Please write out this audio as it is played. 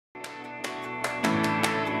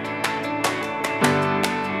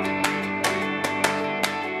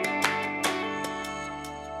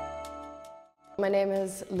My name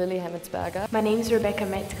is Lily Hemmetsberger. My name is Rebecca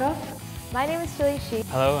Metcalf. My name is Julie Shi.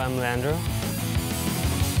 Hello, I'm Leandro.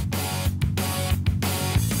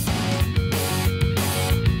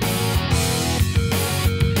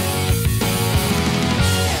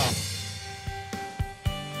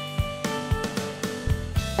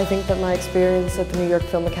 I think that my experience at the New York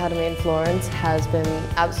Film Academy in Florence has been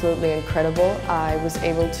absolutely incredible. I was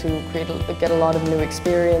able to get a lot of new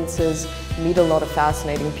experiences, meet a lot of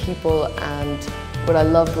fascinating people, and what I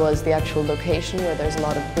loved was the actual location where there's a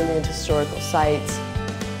lot of brilliant historical sites.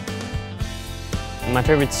 My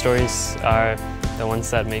favorite stories are the ones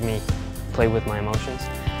that make me play with my emotions.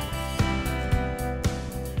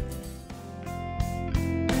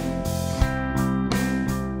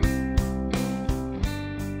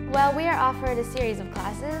 Well, we are offered a series of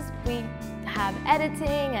classes. We have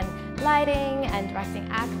editing and lighting and directing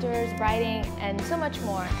actors, writing, and so much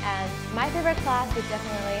more. And my favorite class would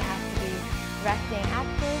definitely have to be directing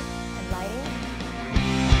actors and lighting.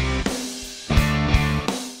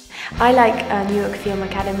 I like New York Film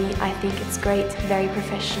Academy. I think it's great, very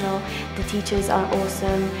professional. The teachers are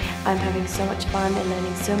awesome. I'm having so much fun and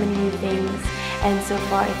learning so many new things. And so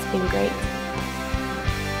far it's been great.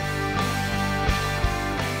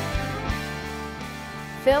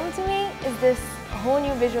 Film to me is this whole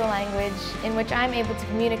new visual language in which I'm able to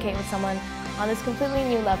communicate with someone on this completely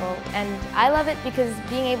new level. And I love it because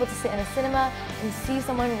being able to sit in a cinema and see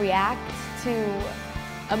someone react to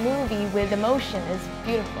a movie with emotion is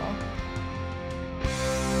beautiful.